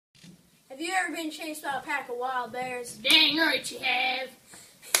you ever been chased by a pack of wild bears? Dang right you have.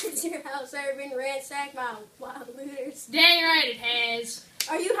 Has your house ever been ransacked by wild looters? Dang right it has.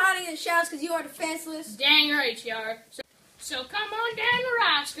 Are you hiding in the shadows because you are defenseless? Dang right you are. So come on down to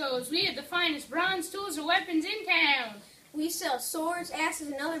Roscoe's. We have the finest bronze tools and weapons in town. We sell swords, axes,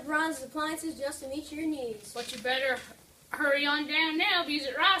 and other bronze appliances just to meet your needs. But you better hurry on down now, because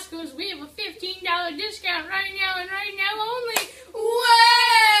at Roscoe's we have a $15 discount right now and right now only.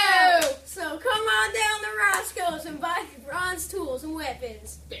 Whoa! So come on down to Roscoe's and buy bronze tools and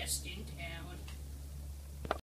weapons. Best in town.